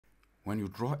When you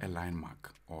draw a line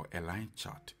mark or a line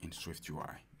chart in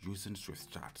SwiftUI using Swift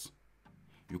Charts,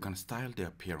 you can style the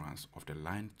appearance of the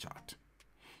line chart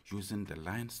using the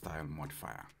line style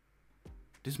modifier.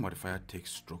 This modifier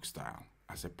takes stroke style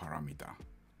as a parameter.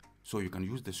 So you can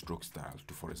use the stroke style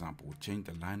to, for example, change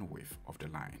the line width of the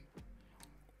line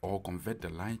or convert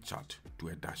the line chart to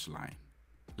a dashed line.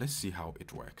 Let's see how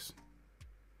it works.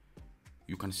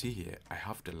 You can see here I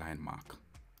have the line mark.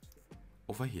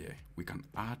 Over here we can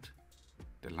add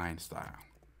the line style.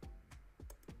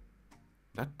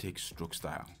 That takes stroke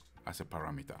style as a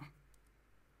parameter.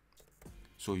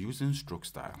 So using stroke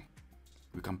style,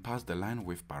 we can pass the line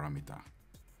width parameter.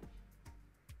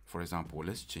 For example,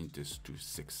 let's change this to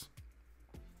 6.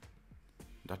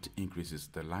 That increases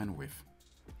the line width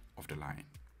of the line.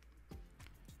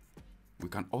 We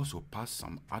can also pass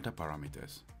some other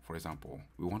parameters. For example,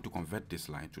 we want to convert this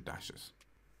line to dashes.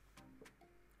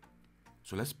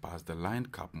 So let's pass the line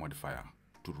cap modifier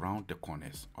to round the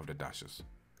corners of the dashes.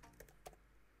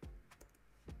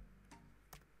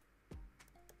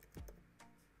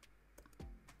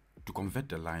 To convert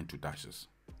the line to dashes,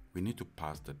 we need to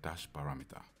pass the dash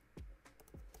parameter.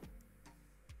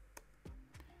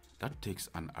 That takes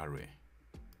an array.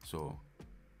 So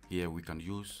here we can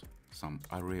use some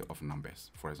array of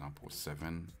numbers, for example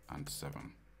 7 and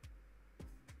 7.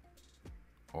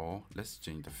 Or let's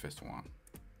change the first one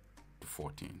to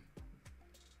 14.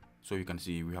 So you can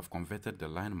see we have converted the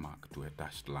line mark to a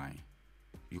dashed line.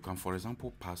 You can, for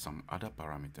example, pass some other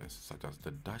parameters such as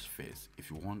the dash face if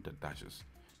you want the dashes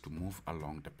to move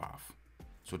along the path.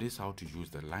 So this is how to use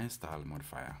the line style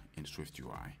modifier in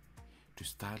SwiftUI to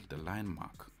style the line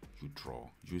mark you draw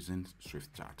using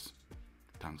Swift Charts.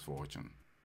 Thanks for watching.